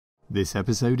This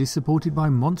episode is supported by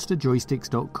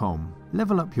MonsterJoysticks.com.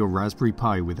 Level up your Raspberry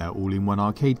Pi with our all-in-one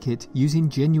arcade kit using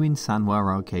genuine Sanwa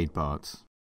arcade parts.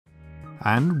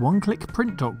 And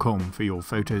OneClickPrint.com for your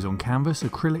photos on canvas,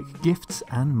 acrylic, gifts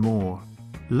and more.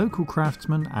 Local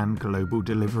craftsmen and global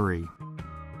delivery.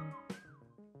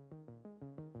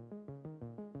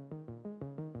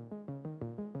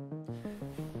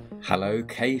 Hello,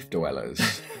 cave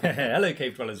dwellers. Hello,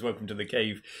 cave dwellers. Welcome to the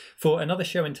cave for another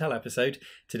show and tell episode.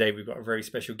 Today we've got a very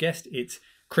special guest. It's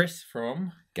Chris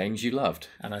from Games You Loved.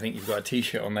 And I think you've got a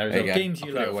t-shirt on there as well.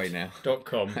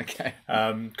 GamesYouLoved.com. Okay.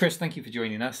 Chris, thank you for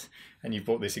joining us. And you've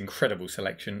brought this incredible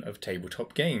selection of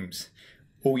tabletop games.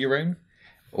 All your own?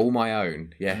 All my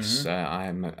own, yes. I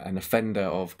am an offender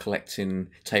of collecting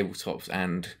tabletops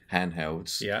and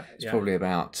handhelds. Yeah. It's probably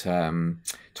about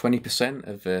 20%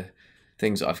 of the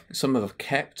things that some I've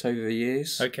kept over the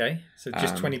years. Okay, so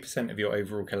just 20% of your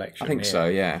overall collection. I think so,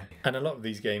 yeah. And a lot of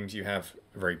these games you have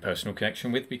a very personal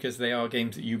connection with because they are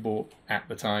games that you bought at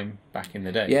the time back in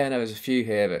the day. Yeah, no, there's a few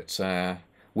here that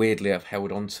weirdly I've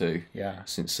held on to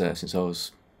since I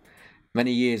was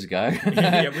many years ago.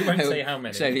 Yeah, we won't say how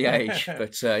many. Say the age,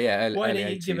 but yeah, early Why don't you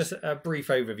 80s. give us a brief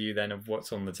overview then of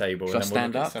what's on the table, Should and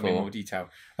then I stand we'll look up at some in or? more detail.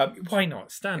 Why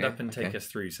not? Stand up and take us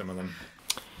through some of them.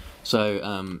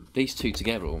 So these two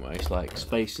together almost, like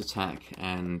Space Attack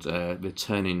and the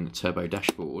Turning Turbo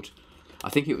Dashboard. I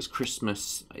think it was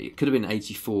Christmas, it could have been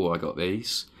 84 I got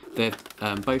these. They've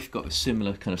both got a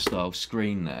similar kind of style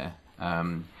screen there,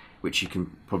 which you can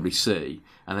probably see.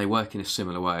 And they work in a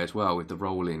similar way as well with the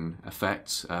rolling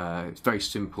effect. It's very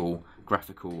simple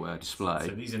graphical display.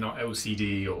 So these are not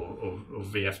LCD or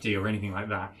VFD or anything like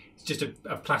that. It's just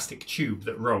a plastic tube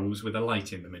that rolls with a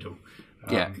light in the middle.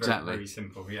 Yeah, exactly. Very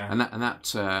simple, yeah. And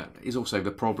that is also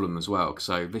the problem as well.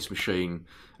 So this machine,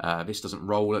 this doesn't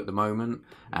roll at the moment,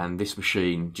 and this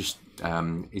machine just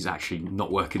is actually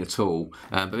not working at all.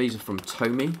 But these are from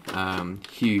Tomy,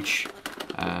 huge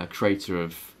creator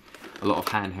of a lot of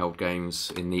handheld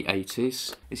games in the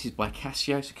 80s. This is by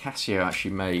Casio. So Casio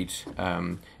actually made,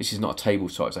 this is not a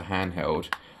tabletop, it's a handheld,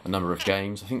 a number of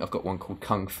games. I think I've got one called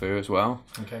Kung Fu as well.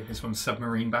 Okay, this one's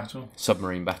Submarine Battle.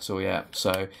 Submarine Battle, yeah.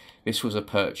 So this was a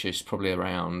purchase probably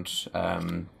around, I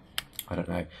don't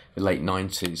know, the late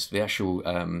 90s. The actual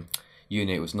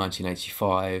unit was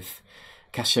 1985.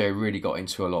 Casio really got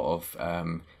into a lot of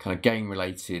kind of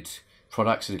game-related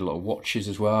products. They did a lot of watches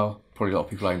as well. Probably a lot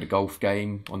of people owned a golf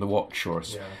game on the watch or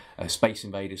a Space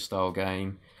Invaders style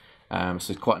game. So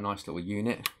it's quite a nice little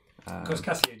unit. Because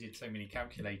Casio did so many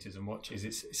calculators and watches,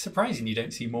 it's surprising you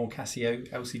don't see more Casio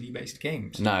LCD-based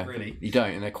games. No, really. You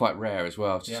don't, and they're quite rare as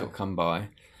well to sort of come by.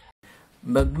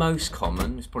 The most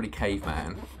common is probably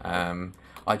Caveman.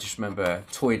 I just remember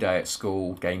toy day at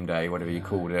school, game day, whatever you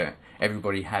called it.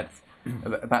 Everybody had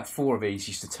about 4 of these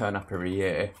used to turn up every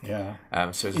year. Yeah.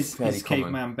 So it's fairly is common.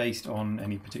 Caveman based on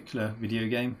any particular video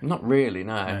game? Not really,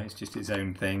 no. No, it's just its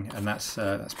own thing, and that's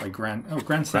by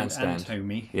Grandstand and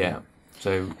Tomy. Yeah.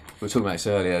 So we were talking about this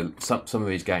earlier. Some of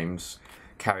these games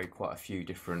carry quite a few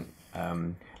different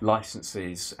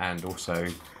licenses and also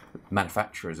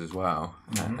manufacturers as well.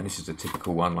 And this is a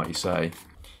typical one, like you say.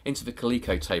 Into the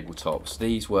Coleco tabletops,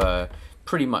 these were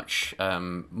pretty much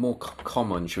more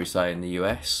common, shall we say, in the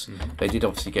US. They did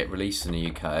obviously get released in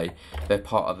the UK. They're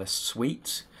part of a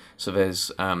suite. So there's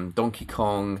Donkey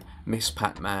Kong, Miss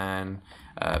Pac-Man,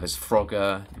 there's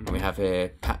Frogger, and we have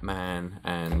here Pac-Man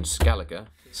and Gallagher.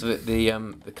 So the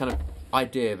kind of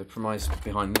idea, the premise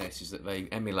behind this is that they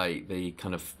emulate the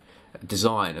kind of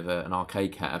design of an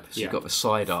arcade cab. So you've got the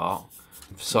side art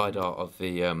of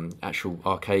the actual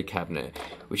arcade cabinet,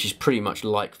 which is pretty much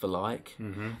like for like.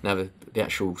 Now the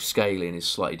actual scaling is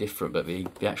slightly different, but the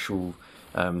actual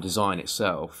design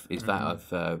itself is that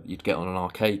of you'd get on an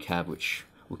arcade cab, which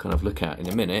we'll kind of look at in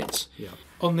a minute. Yeah.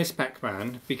 On this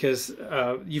Pac-Man, because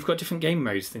you've got different game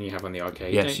modes than you have on the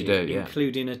arcade. Yes, you do,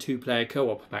 including a 2-player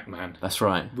co-op Pac-Man. That's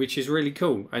right. Which is really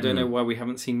cool. I don't know why we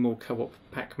haven't seen more co-op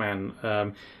Pac-Man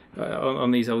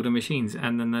on these older machines.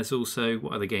 And then there's also,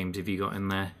 what other games have you got in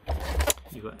there?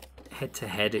 You've got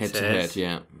Head-to-Head, it says. Head-to-Head,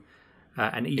 yeah.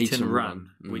 And Eat and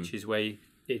Run, which is where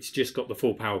it's just got the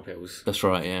 4 power pills. That's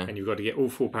right, yeah. And you've got to get all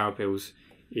 4 power pills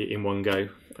in one go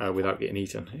without getting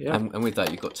eaten. Yeah. And with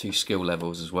that, you've got 2 skill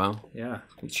levels as well. Yeah.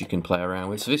 Which you can play around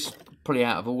with. So this, probably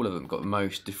out of all of them, got the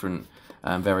most different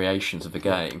variations of the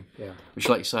game. Yeah. Which,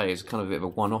 like you say, is kind of a bit of a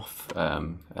one-off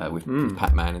with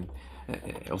Pac-Man. And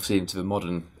obviously into the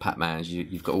modern Pac-Mans,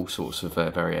 you've got all sorts of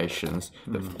variations.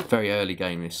 But very early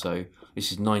game this, so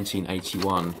this is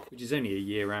 1981. Which is only a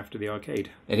year after the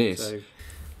arcade. It is.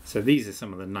 So these are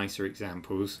some of the nicer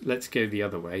examples. Let's go the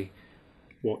other way.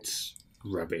 What's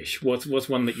Rubbish. What's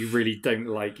one that you really don't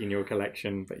like in your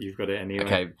collection, but you've got it anyway?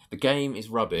 Okay, the game is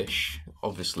rubbish.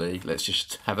 Obviously, let's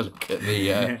just have a look at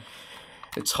the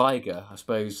tiger. I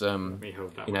suppose Let me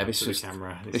hold that this was the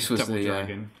camera. this was Double the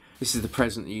Dragon. this is the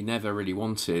present that you never really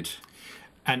wanted.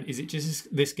 And is it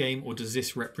just this game, or does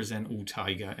this represent all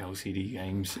Tiger LCD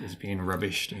games as being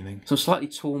rubbish, do you think? So I'm slightly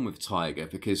torn with Tiger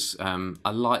because I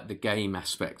like the game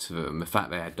aspect of them. The fact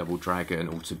they had Double Dragon,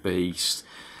 Alter Beast,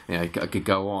 I could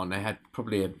go on. They had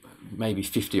probably maybe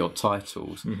 50-odd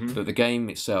titles. But the game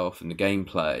itself and the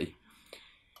gameplay,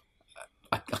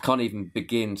 I can't even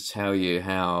begin to tell you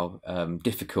how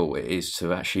difficult it is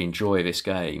to actually enjoy this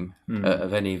game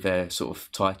of any of their sort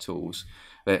of titles.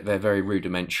 They're very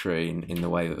rudimentary in the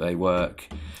way that they work.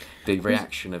 The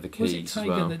reaction of the keys. Was it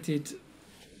Tiger as well. that did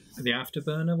the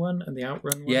Afterburner one and the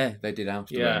Outrun one? Yeah, they did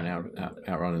Afterburner and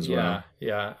Outrun as well.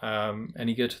 Yeah.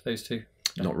 Any good, those two?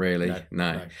 No. Not really,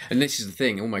 no. And this is the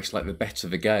thing, almost like the better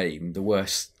the game, the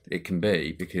worse it can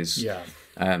be, because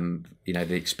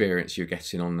the experience you're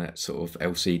getting on that sort of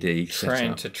LCD trying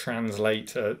setup. to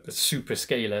translate a super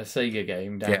scalar Sega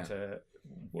game down to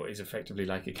what is effectively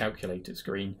like a calculator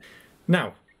screen.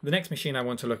 Now, the next machine I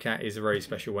want to look at is a very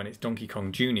special one. It's Donkey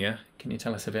Kong Jr. Can you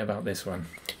tell us a bit about this one?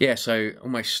 Yeah, so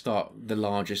almost start the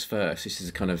largest first. This is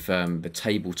kind of the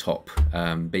tabletop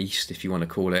beast, if you want to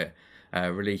call it,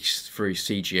 released through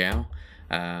CGL,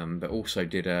 but also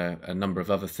did a number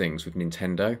of other things with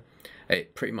Nintendo.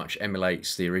 It pretty much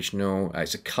emulates the original.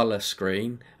 It's a colour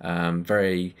screen,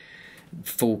 very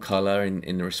full colour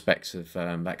in the respects of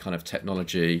that kind of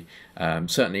technology.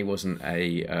 Certainly wasn't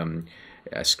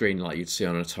a screen like you'd see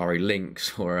on an Atari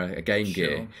Lynx or a Game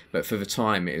Gear, but for the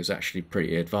time it was actually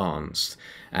pretty advanced.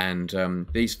 And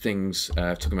these things,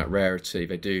 talking about rarity,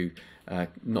 they do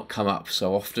not come up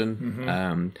so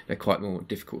often. They're quite more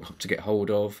difficult to get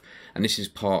hold of, and this is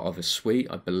part of a suite,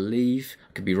 I believe.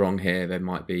 I could be wrong here. There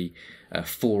might be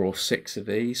 4 or 6 of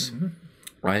these.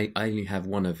 I only have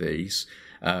one of these,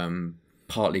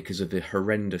 partly because of the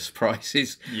horrendous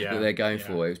prices that they're going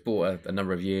for. It was bought a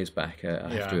number of years back, I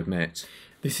have to admit.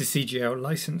 This is CGL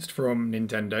licensed from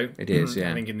Nintendo. It is, yeah.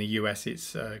 I think in the US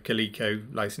it's Coleco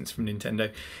licensed from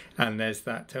Nintendo. And there's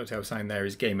that telltale sign there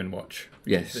is Game & Watch.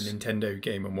 Yes. The Nintendo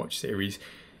Game & Watch series,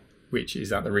 which is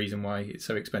that the reason why it's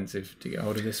so expensive to get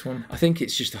hold of this one? I think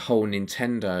it's just a whole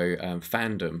Nintendo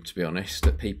fandom, to be honest,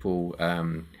 that people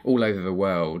all over the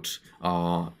world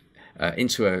are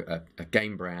into a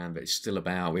game brand that is still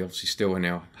about. We obviously still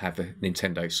now have the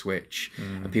Nintendo Switch,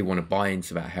 and people want to buy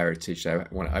into that heritage. They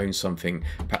want to own something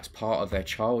perhaps part of their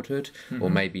childhood,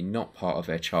 or maybe not part of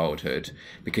their childhood,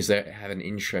 because they have an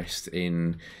interest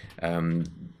in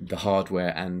the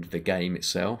hardware and the game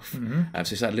itself. So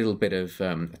it's that little bit of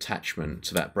attachment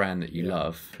to that brand that you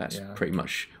love. That's pretty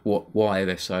much why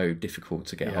they're so difficult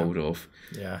to get hold of.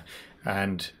 Yeah,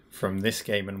 and from this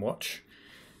Game & Watch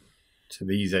to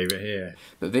these over here.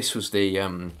 But this was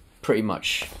the pretty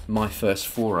much my first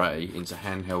foray into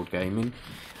handheld gaming,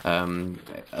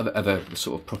 of a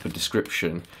sort of proper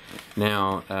description.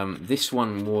 Now, this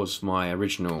one was my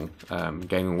original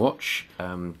Game & Watch.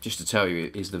 Just to tell you,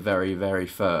 it is the very, very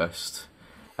first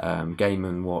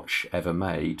Game & Watch ever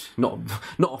made. Not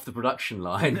off the production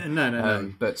line.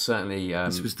 No. But certainly...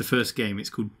 this was the first game.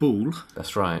 It's called Ball.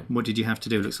 That's right. What did you have to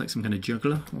do? It looks like some kind of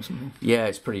juggler or something. Yeah,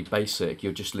 it's pretty basic.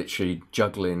 You're just literally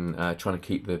juggling, trying to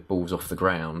keep the balls off the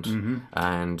ground.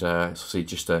 And obviously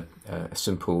just a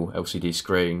simple LCD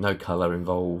screen, no colour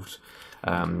involved.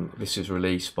 This is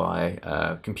released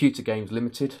by Computer Games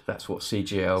Limited. That's what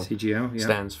CGL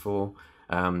stands for.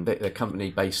 They're a company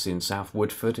based in South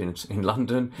Woodford in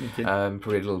London,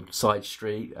 probably a little side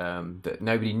street that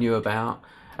nobody knew about,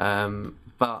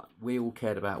 but we all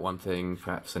cared about one thing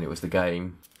perhaps, and it was the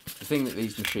game. The thing that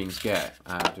these machines get,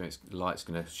 the light's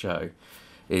going to show,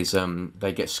 is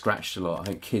they get scratched a lot. I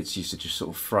think kids used to just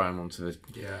sort of throw them onto the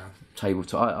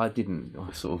tabletop. I didn't.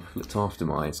 I sort of looked after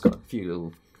mine. It's got a few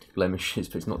little blemishes,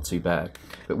 but it's not too bad.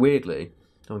 But weirdly,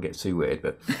 don't get too weird,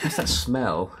 but it's that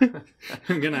smell.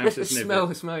 I'm gonna have to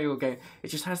sniff it. Smell your game. It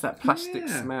just has that plastic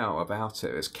smell about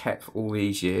it that's kept all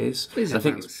these years. What is I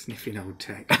think it's sniffing old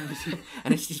tech.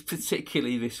 And it's just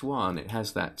particularly this one. It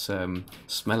has that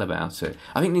smell about it.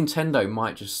 I think Nintendo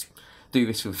might just do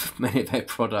this with many of their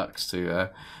products to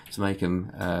make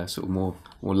them sort of more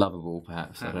lovable,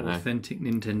 perhaps. I don't know. Authentic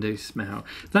Nintendo smell.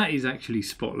 That is actually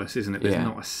spotless, isn't it? There's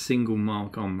not a single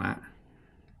mark on that.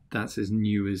 That's as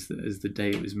new as the day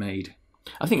it was made.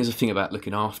 I think there's a thing about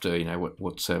looking after,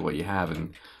 what you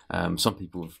have, and some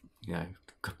people have,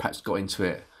 perhaps got into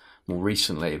it more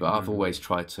recently. But I've always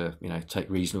tried to, take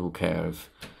reasonable care of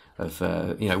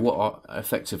you know, what are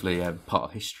effectively a part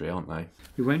of history, aren't they?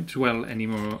 We won't dwell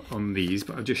anymore on these,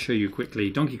 but I'll just show you quickly.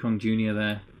 Donkey Kong Jr.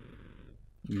 there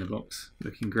in the box,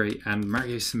 looking great, and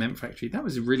Mario Cement Factory. That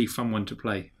was a really fun one to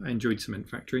play. I enjoyed Cement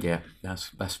Factory. Yeah, that's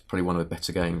probably one of the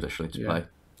better games actually to play.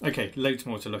 Okay, loads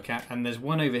more to look at, and there's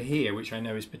one over here which I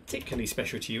know is particularly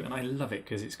special to you, and I love it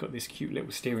because it's got this cute little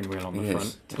steering wheel on the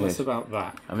front. Tell us about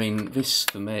that. I mean, this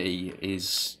for me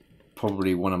is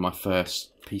probably one of my first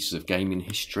pieces of gaming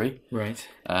history. Right.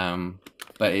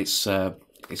 But it sort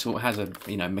of has a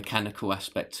mechanical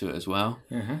aspect to it as well.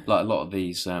 Like a lot of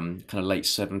these kind of late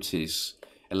 70's,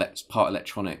 part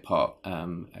electronic, part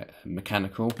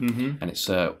mechanical, and it's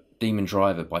Demon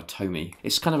Driver by Tomy.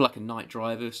 It's kind of like a Night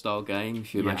Driver style game,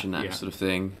 if you imagine that sort of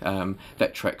thing.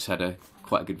 Vectrex had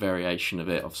quite a good variation of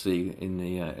it, obviously in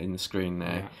the screen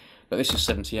there. Yeah. But this is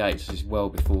 78, so this is well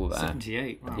before that.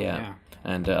 78, wow. Yeah.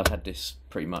 And I've had this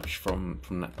pretty much from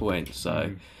that point.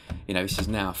 So, this is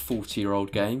now a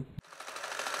 40-year-old game.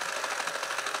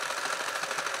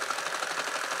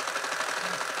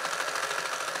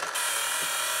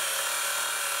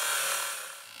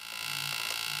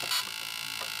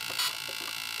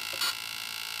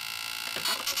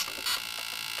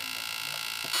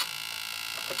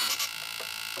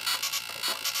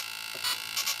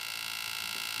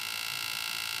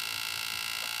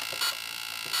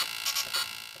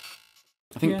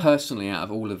 I think personally, out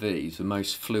of all of these, the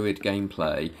most fluid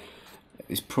gameplay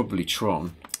is probably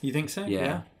Tron. You think so?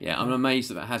 Yeah. I'm amazed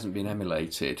that hasn't been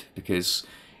emulated, because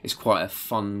it's quite a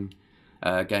fun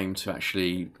game to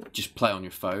actually just play on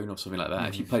your phone or something like that.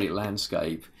 If you played it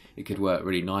landscape, it could work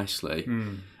really nicely.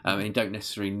 I mean, you don't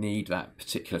necessarily need that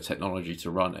particular technology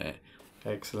to run it.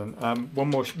 Excellent.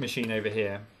 One more machine over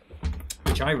here,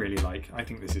 which I really like. I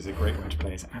think this is a great one to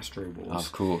play, is Astro Wars.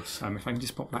 Of course. If I can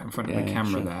just pop that in front of the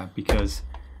camera there, because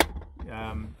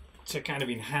to kind of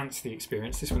enhance the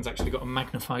experience, this one's actually got a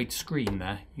magnified screen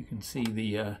there. You can see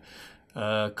the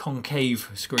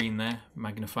concave screen there,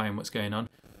 magnifying what's going on.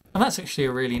 And that's actually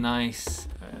a really nice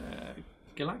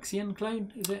Galaxian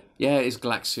clone, is it? Yeah, it is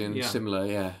Galaxian, similar,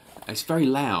 yeah. It's very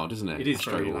loud, isn't it? It is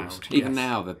Astro very Wars. loud. Even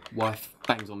now, the wife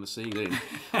bangs on the ceiling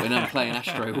when I'm playing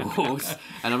Astro Wars.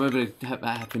 And I remember that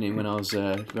happening when I was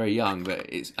very young. But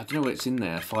I don't know what it's in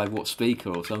there, a 5-watt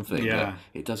speaker or something. Yeah.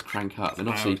 But it does crank up. And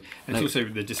obviously, and it's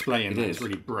also the display in there is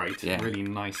really bright, Yeah. really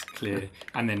nice, clear,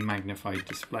 and then magnified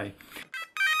display.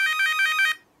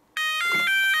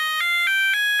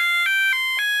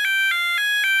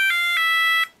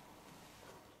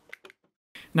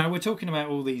 Now, we're talking about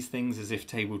all these things as if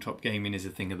tabletop gaming is a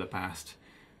thing of the past,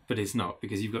 but it's not,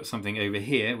 because you've got something over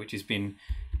here which has been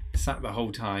sat the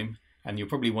whole time, and you're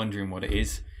probably wondering what it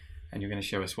is, and you're going to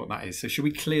show us what that is. So should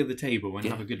we clear the table and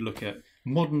have a good look at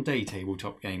modern day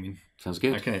tabletop gaming? Sounds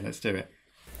good. Okay, let's do it.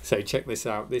 So check this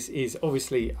out. This is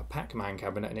obviously a Pac-Man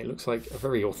cabinet, and it looks like a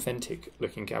very authentic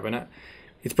looking cabinet.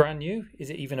 It's brand new. Is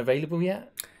it even available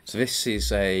yet? So this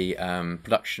is a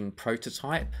production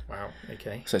prototype. Wow,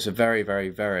 okay. So it's a very, very,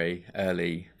 very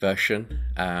early version.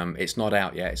 It's not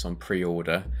out yet. It's on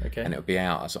pre-order. Okay. And it'll be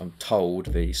out, as I'm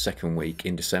told, the second week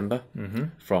in December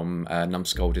from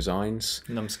Numbskull Designs.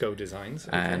 Numbskull Designs.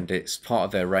 Okay. And it's part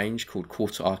of their range called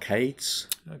Quarter Arcades.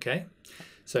 Okay.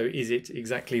 So is it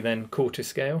exactly then quarter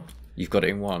scale? You've got it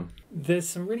in one. There's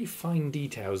some really fine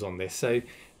details on this. So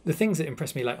the things that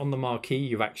impress me, like on the marquee,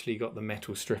 you've actually got the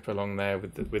metal strip along there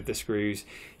with the screws.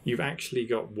 You've actually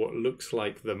got what looks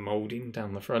like the moulding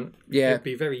down the front. Yeah, it'd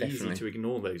be very easy to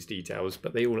ignore those details,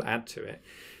 but they all add to it.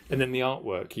 And then the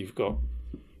artwork, you've got,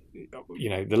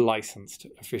 the licensed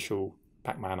official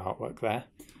Pac-Man artwork there.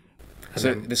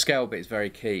 So the scale bit is very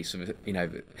key. So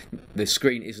the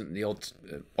screen isn't the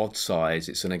odd size;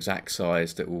 it's an exact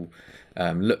size that will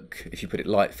look. If you put it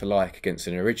like for like against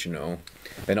an original,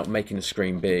 they're not making the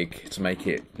screen big to make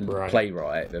it play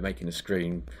right. They're making the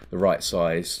screen the right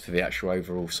size for the actual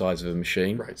overall size of the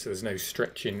machine. Right. So there's no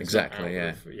stretching.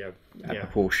 Exactly.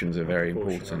 Proportions are very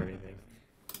important.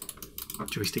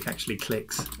 Joystick actually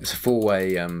clicks. It's a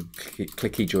 4-way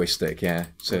clicky joystick,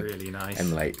 so really nice.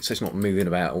 Emulate, so it's not moving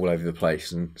about all over the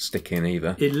place and sticking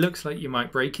either. It looks like you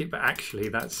might break it, but actually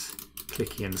that's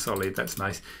clicky and solid. That's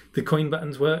nice. The coin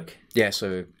buttons work? Yeah,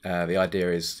 so the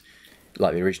idea is,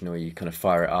 like the original, you kind of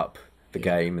fire it up the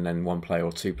game, and then 1 player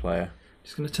or 2 player.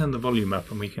 Just going to turn the volume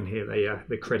up and we can hear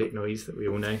the credit noise that we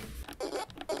all know.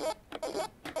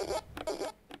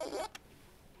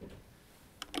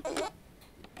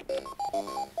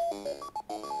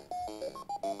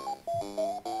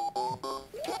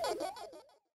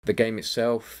 game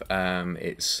itself,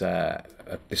 it's a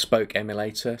bespoke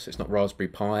emulator, so it's not Raspberry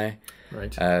Pi.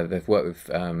 Right. They've worked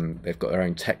with, they've got their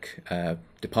own tech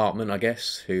department, I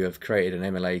guess, who have created an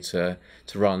emulator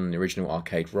to run the original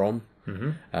arcade ROM,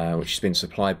 which has been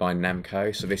supplied by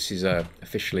Namco. So this is a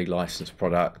officially licensed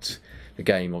product. The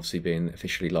game obviously being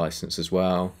officially licensed as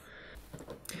well.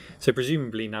 So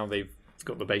presumably now they've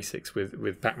got the basics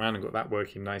with Pac-Man and got that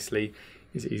working nicely.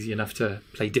 Is it easy enough to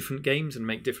play different games and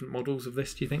make different models of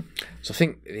this, do you think? So I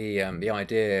think the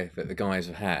idea that the guys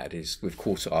have had is with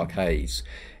Quarter Arcades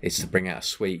is to bring out a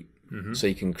suite, so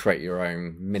you can create your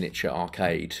own miniature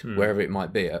arcade wherever it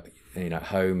might be, at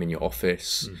home, in your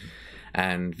office.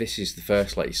 And this is the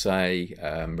first, like you say,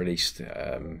 released,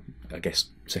 I guess,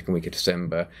 second week of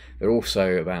December. They're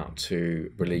also about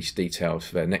to release details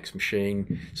for their next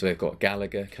machine. So they've got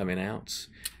Gallagher coming out.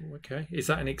 Okay. Is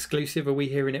that an exclusive? Are we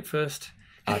hearing it first?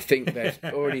 I think they've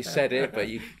already said it, but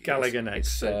Gallagher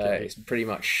next. It's pretty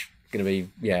much going to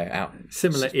be out.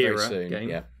 Similar era soon. Game.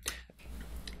 Yeah.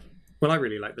 Well, I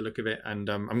really like the look of it, and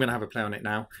I'm going to have a play on it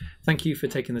now. Thank you for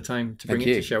taking the time to bring it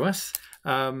to show us.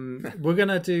 We're going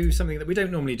to do something that we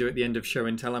don't normally do at the end of show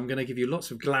and tell. I'm going to give you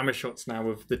lots of glamour shots now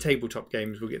of the tabletop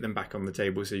games. We'll get them back on the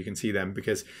table so you can see them,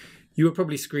 because you were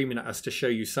probably screaming at us to show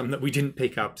you some that we didn't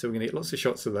pick up. So we're going to get lots of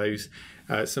shots of those.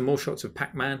 Some more shots of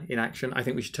Pac-Man in action. I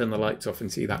think we should turn the lights off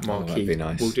and see that marquee. That'd be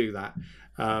nice. We'll do that.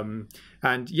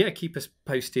 And yeah, keep us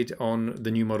posted on the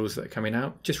new models that are coming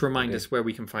out. Just remind us where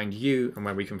we can find you and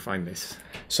where we can find this.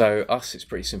 So us, it's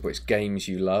pretty simple. It's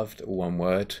GamesYouLoved, all one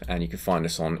word, and you can find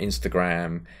us on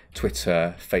Instagram,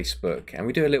 Twitter, Facebook, and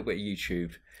we do a little bit of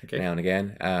YouTube now and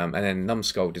again. And then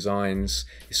Numbskull Designs,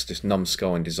 it's just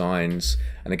Numbskull and Designs,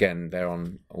 and again they're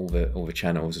on all the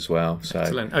channels as well. So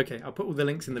excellent. Okay, I'll put all the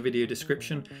links in the video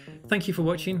description. Thank you for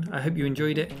watching. I hope you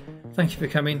enjoyed it. Thank you for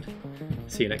coming.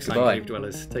 See you next time, Cave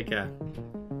Dwellers. Take care.